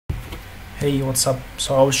Hey, what's up?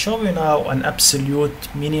 So I'll show you now an absolute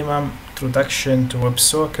minimum introduction to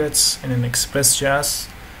WebSockets in an Express.js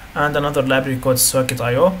and another library called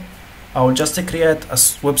Socket.io. I will just create a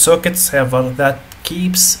WebSocket server that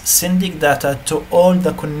keeps sending data to all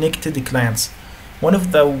the connected clients. One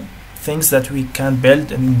of the things that we can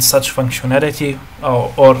build in such functionality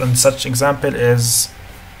or in such example is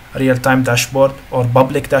a real-time dashboard or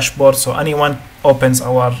public dashboard, so anyone opens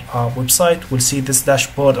our website will see this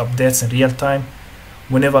dashboard updates in real time.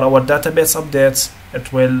 Whenever our database updates,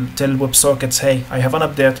 it will tell WebSockets, hey, I have an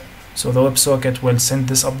update. So the WebSocket will send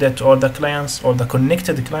this update to all the clients or the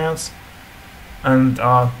connected clients, and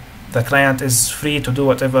the client is free to do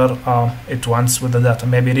whatever it wants with the data.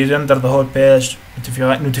 Maybe re-render the whole page,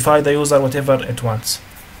 notify the user, whatever it wants.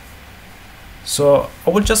 So I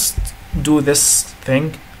will just do this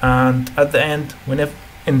thing, and at the end, whenever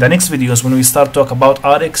in the next videos when we start talk about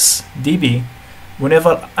RxDB,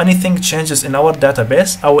 whenever anything changes in our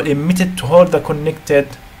database, I will emit it to all the connected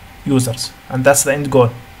users, and that's the end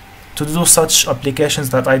goal, to do such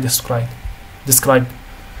applications that I described.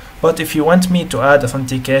 But if you want me to add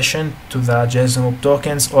authentication to the JSON Web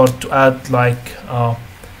Tokens or to add like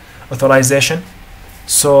authorization,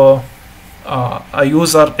 so a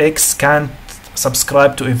user X can't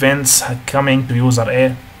subscribe to events coming to user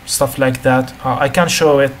A, stuff like that, I can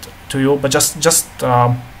show it to you, but just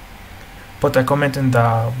put a comment in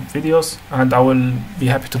the videos and I will be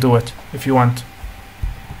happy to do it if you want,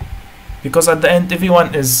 because at the end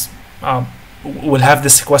everyone is will have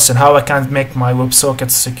this question: how I can make my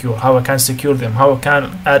WebSockets secure, how I can secure them, how I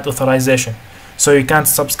can add authorization so you can't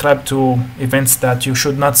subscribe to events that you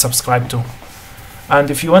should not subscribe to. And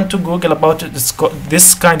if you want to Google about it,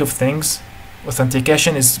 this kind of things,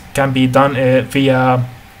 authentication can be done via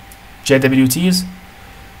JWTs,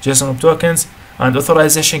 JSON Web Tokens, and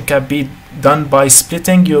authorization can be done by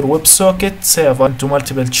splitting your WebSocket server into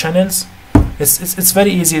multiple channels. It's very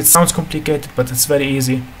easy. It sounds complicated, but it's very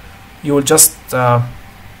easy. You will just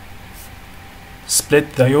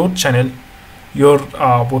split your channel, your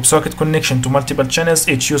WebSocket connection to multiple channels.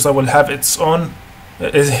 Each user will have his own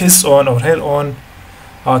or her own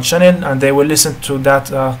channel, and they will listen to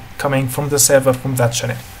data coming from the server from that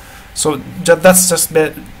channel. So that's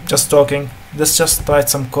just talking. Let's just write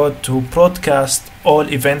some code to broadcast all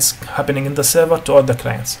events happening in the server to all the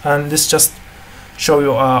clients, and this just show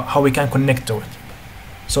you how we can connect to it.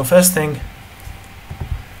 So first thing,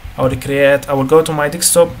 I will go to my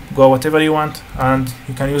desktop, go whatever you want, and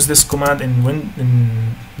you can use this command in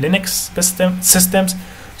Linux systems.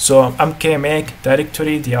 So make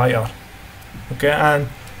directory dir, okay, and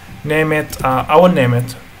name it. I will name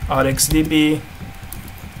it RxDB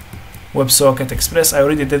WebSocket Express. I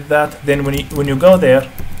already did that. Then when you go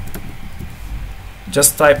there,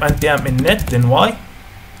 just type npm init then y.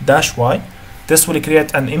 This will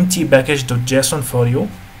create an empty package.json for you.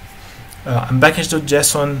 And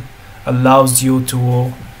package.json allows you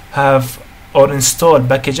to have or install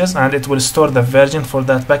packages, and it will store the version for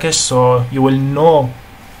that package, so you will know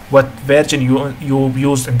what version you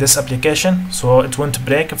used in this application, so it won't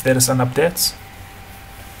break if there is an update.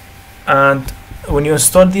 And when you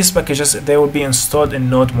install these packages, they will be installed in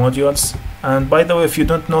Node modules. And by the way, if you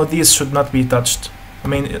don't know, these should not be touched. I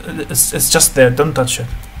mean, it's just there, don't touch it.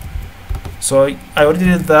 So I already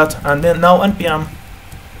did that, and then now npm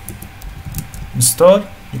install.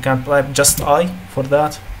 You can type just I for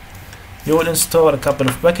that. You will install a couple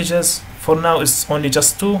of packages. For now it's only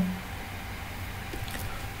just two,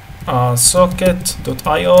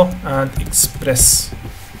 socket.io and express.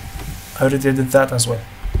 I already did that as well.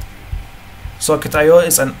 Socket.io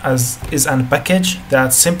is an package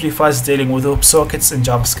that simplifies dealing with WebSockets in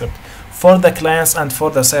JavaScript for the clients and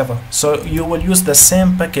for the server. So you will use the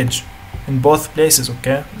same package in both places,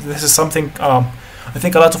 okay? This is something I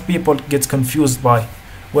think a lot of people get confused by,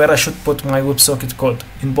 where I should put my WebSocket code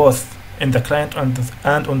in both, in the client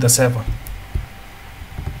and on the server.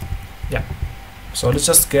 Yeah. So let's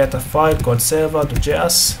just create a file called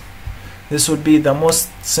server.js. This will be the most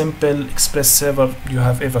simple Express server you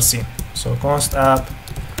have ever seen. So const app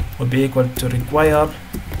will be equal to require,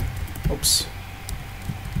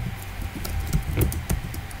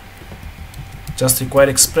 just require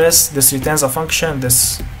express. This returns a function.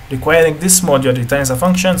 This requiring this module returns a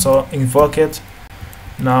function, so invoke it.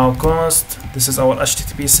 Now const, this is our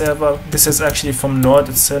HTTP server. This is actually from Node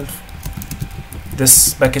itself.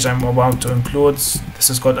 This package I'm about to include, this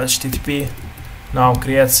is called HTTP. Now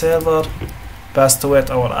create server, pass to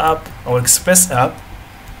it our app, our Express app.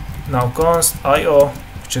 Now const io,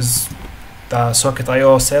 which is the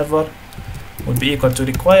socket.io server, will be equal to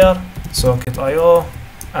require socket.io,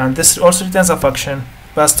 and this also returns a function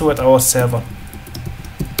pass to it our server.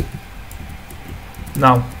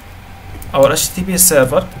 Now our HTTP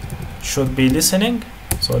server should be listening,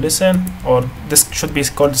 so listen, or this should be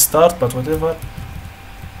called start, but whatever.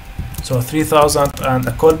 So 3000, and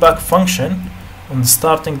a callback function on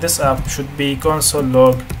starting this app should be console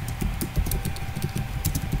log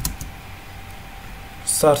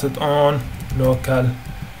started on local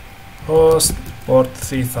host port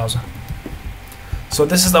 3000. So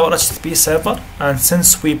this is our HTTP server, and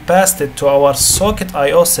since we passed it to our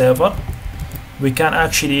socket.io server, we can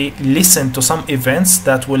actually listen to some events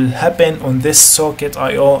that will happen on this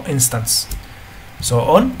socket.io instance. So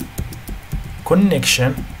on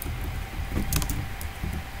connection,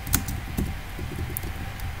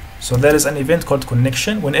 so there is an event called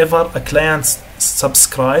connection. Whenever a client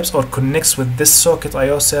subscribes or connects with this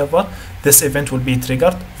socket.io server, this event will be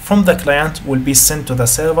triggered from the client, will be sent to the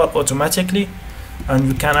server automatically, and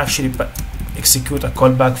we can actually execute a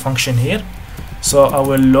callback function here. So I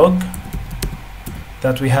will log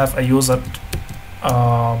that we have a user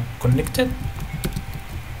connected.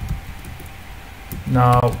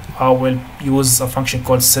 Now I will use a function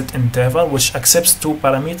called setInterval, which accepts two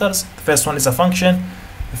parameters. The first one is a function,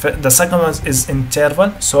 the second one is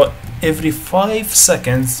interval. So every 5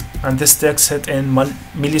 seconds, and this takes it in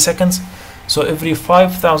milliseconds, so every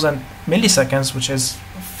 5000 milliseconds, which is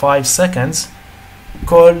 5 seconds,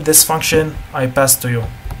 call this function I pass to you.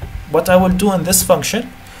 What I will do in this function,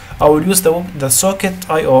 I will use the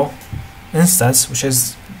socket.io instance, which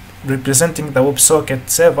is representing the WebSocket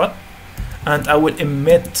server, and I will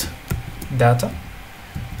emit data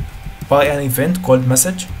by an event called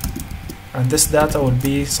message, and this data will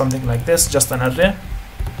be something like this, just an array.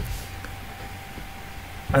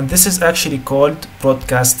 And this is actually called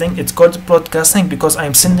broadcasting. It's called broadcasting because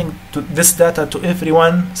I'm sending this data to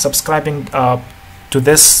everyone subscribing to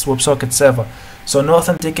this WebSocket server. So no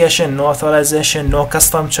authentication, no authorization, no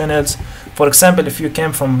custom channels. For example, if you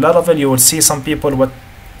came from Laravel, you will see some people what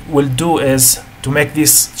will do is to make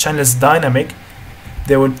these channels dynamic,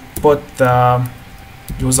 they will put the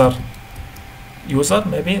user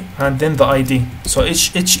maybe, and then the ID. So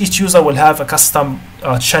each user will have a custom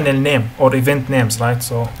channel name or event names, right?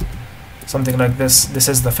 So something like this. This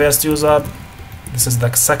is the first user, this is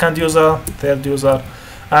the second user, third user,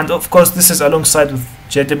 and of course this is alongside with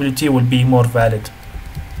JWT will be more valid.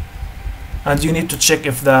 And you need to check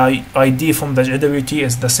if the ID from the JWT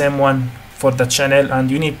is the same one for the channel,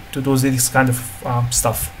 and you need to do this kind of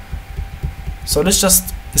stuff. So let's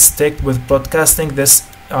just stick with broadcasting this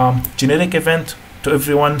generic event to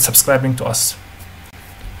everyone subscribing to us.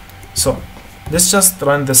 So let's just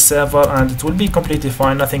run the server, and it will be completely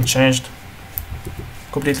fine, nothing changed,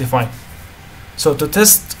 completely fine. So to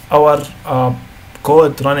test our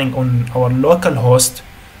code running on our local host,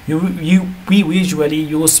 we usually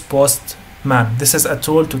use Postman. This is a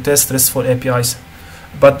tool to test RESTful APIs,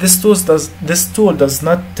 but this tool does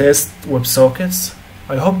not test WebSockets.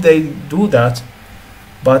 I hope they do that,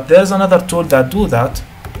 but there's another tool that do that.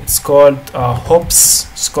 It's called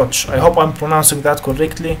𝗿𝗄𝘁. I hope I'm pronouncing that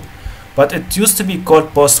correctly, but it used to be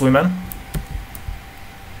called Postwomen.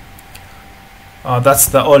 That's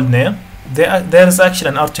the old name. There is actually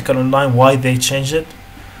an article online why they changed it,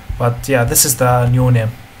 but yeah, this is the new name.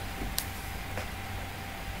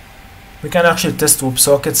 We can actually test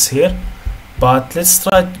WebSockets here, but let's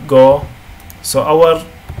try to go. So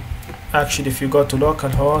actually if you go to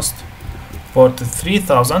localhost port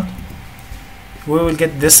 3000, we will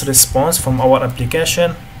get this response from our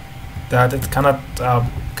application that it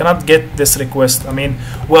cannot get this request. I mean,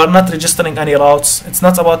 we are not registering any routes. It's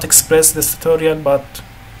not about Express, this tutorial, but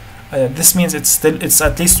this means it's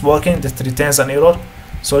at least working. It returns an error.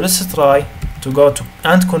 So let's try to go to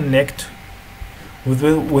and connect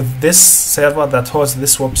with this server that hosts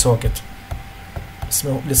this WebSocket.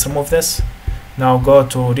 Let's remove this. Now go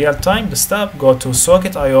to real-time desktop, go to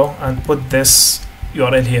socket.io, and put this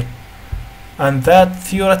URL here, and that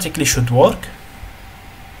theoretically should work,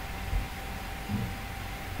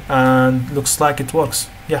 and looks like it works.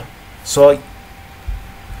 Yeah, so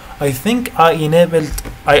I think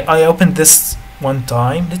I opened this one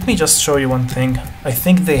time. Let me just show you one thing. I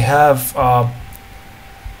think they have a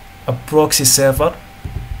proxy server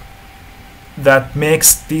that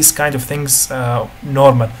makes these kind of things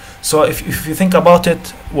normal. So if you think about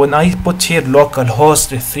it, when I put here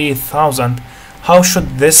localhost 3000, how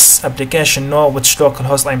should this application know which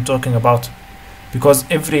localhost I'm talking about? Because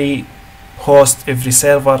every host, every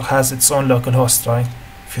server has its own localhost, right?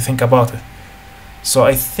 If you think about it. So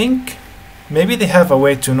I think maybe they have a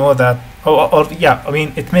way to know that, or yeah, I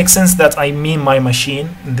mean, it makes sense that I mean my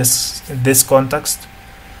machine in this context.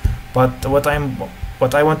 But what I'm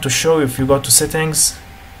what I want to show you, if you go to settings,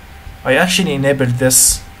 I actually enabled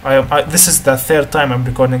this. This is the third time I'm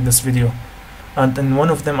recording this video, and in one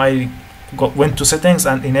of them I went to settings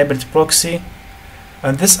and enabled proxy,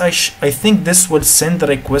 and this I think this will send the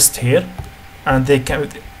request here, and they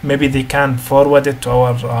can forward it to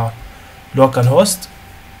our local host.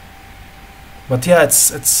 But yeah,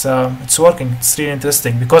 it's working. It's really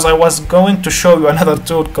interesting, because I was going to show you another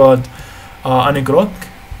tool called 𝗥𝗲𝗀𝗃,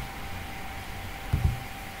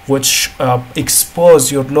 which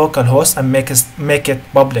expose your local host and make it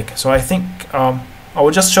public. So I think I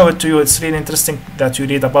will just show it to you. It's really interesting that you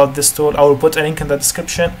read about this tool. I will put a link in the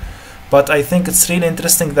description, but I think it's really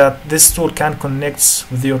interesting that this tool can connect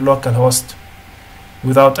with your local host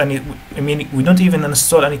without any, we don't even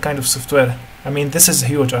install any kind of software. This is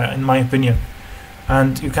huge in my opinion.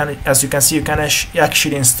 And you can, as you can see, you can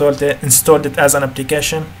actually install it as an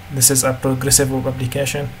application. This is a progressive web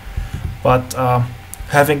application, but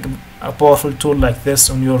having a powerful tool like this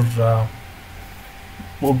on your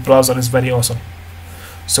web browser is very awesome.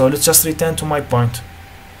 So let's just return to my point.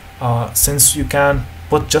 Since you can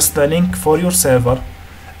put just the link for your server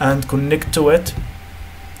and connect to it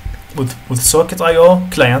with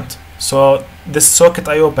𝗁𝗏𝗃 client, so this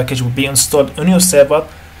𝗁𝗏𝗃 package will be installed on your server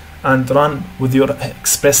and run with your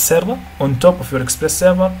Express server on top of your Express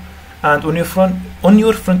server, and on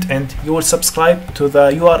your front end you will subscribe to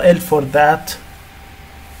the URL for that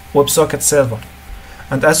WebSocket server.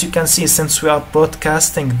 And as you can see, since we are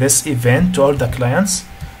broadcasting this event to all the clients,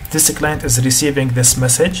 this client is receiving this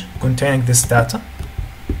message containing this data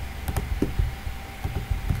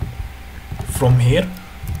from here.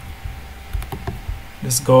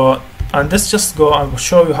 Let's go, and let's just go and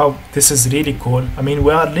show you how this is really cool.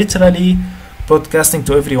 We are literally broadcasting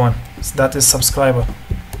to everyone that is subscriber.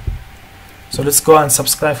 So let's go and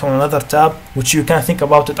subscribe from another tab, which you can think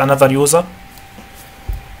about it, another user.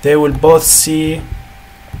 They will both see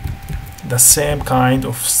the same kind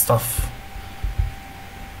of stuff.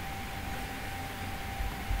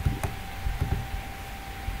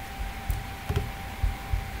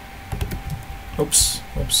 Oops,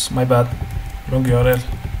 my bad. Wrong URL.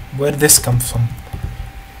 Where this comes from?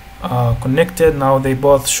 Connected. Now they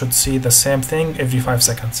both should see the same thing every 5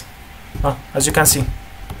 seconds. As you can see,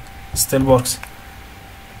 still works.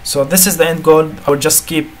 So this is the end goal. I will just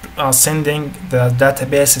keep sending the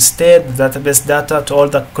database state, the database data to all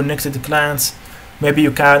the connected clients. Maybe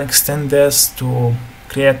you can extend this to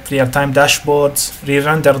create real-time dashboards,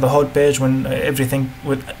 re-render the whole page when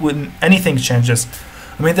when anything changes.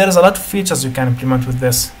 There is a lot of features you can implement with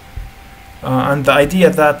this. And the idea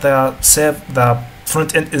that the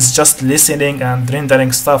front end is just listening and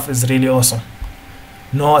rendering stuff is really awesome.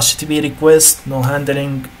 No HTTP request, no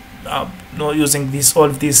handling, no using all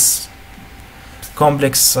of these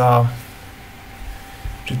complex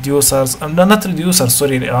reducers. Not reducers,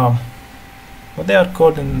 sorry. What they are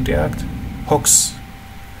called in React, hooks,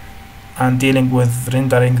 and dealing with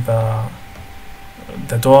rendering the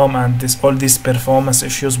DOM and all these performance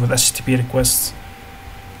issues with HTTP requests.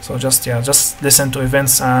 So just listen to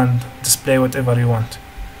events and display whatever you want.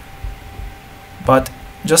 But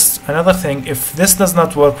just another thing, if this does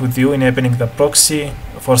not work with you enabling the proxy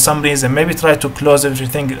for some reason, maybe try to close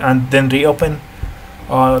everything and then reopen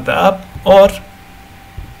the app, or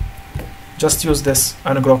just use this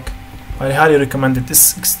𝗥𝗲𝗃. I highly recommend it.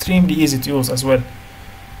 It's extremely easy to use as well.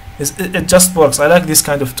 It just works. I like this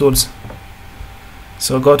kind of tools.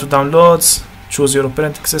 So go to downloads, choose your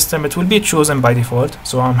operating system. It will be chosen by default,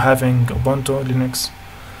 so I'm having Ubuntu Linux.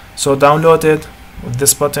 So download it with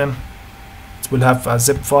this button. It will have a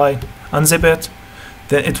zip file. Unzip it,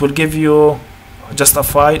 then it will give you just a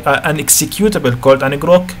file, an executable called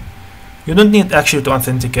𝗥𝗲𝗃. You don't need actually to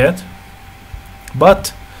authenticate,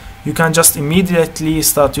 but you can just immediately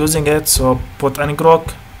start using it. So put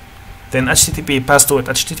𝗥𝗲𝗃, then HTTP, pass to it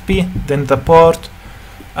HTTP, then the port,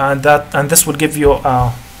 and this will give you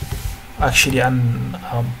actually a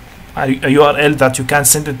URL that you can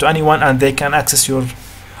send it to anyone, and they can access your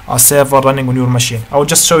server running on your machine. I will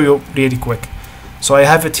just show you really quick. So I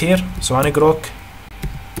have it here. So 𝗥𝗲𝗃,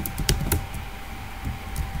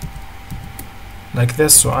 like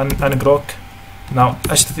this. So 𝗥𝗲𝗃, now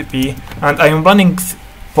HTTP, and I am running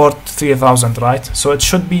port 3000, right? So it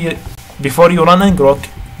should be, before you run 𝗥𝗲𝗃,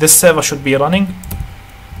 this server should be running,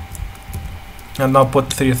 and now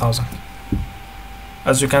put 3000.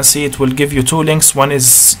 As you can see, it will give you two links. One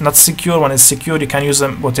is not secure, one is secure. You can use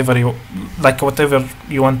them whatever you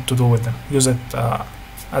want to do with them. Use it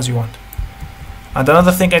as you want. And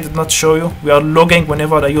another thing I did not show you, we are logging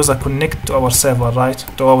whenever a user connect to our server, right?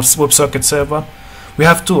 To our WebSocket server. We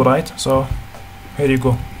have two, right? So here you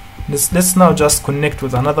go. let's now just connect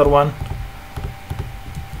with another one.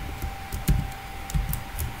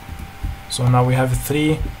 So now we have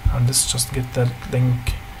 3, and let's just get that link.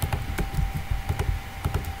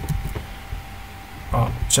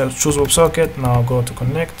 Choose WebSocket. Now go to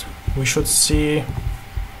connect. We should see,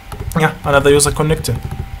 yeah, another user connected.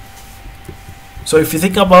 So if you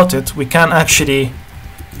think about it, we can actually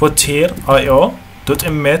put here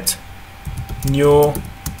io.emit new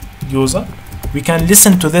user. We can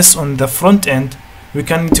listen to this on the front end. We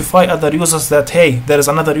can notify other users that, hey, there is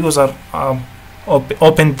another user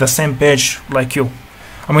opened the same page like you.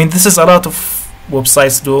 I mean, this is a lot of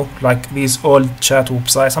websites do, like these old chat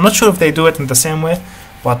websites. I'm not sure if they do it in the same way,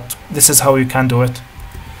 but this is how you can do it.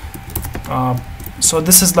 So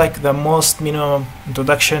this is like the most minimum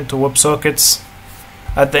introduction to WebSockets.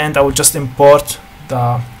 At the end, I will just import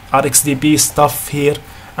the RxDB stuff here,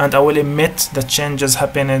 and I will emit the changes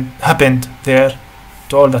happened there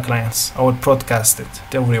to all the clients. I will broadcast it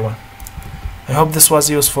to everyone. I hope this was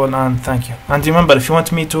useful, and thank you. And remember, if you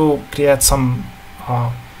want me to create some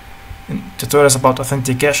tutorials about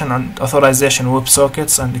authentication and authorization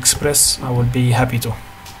WebSockets and Express, I will be happy to.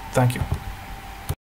 Thank you.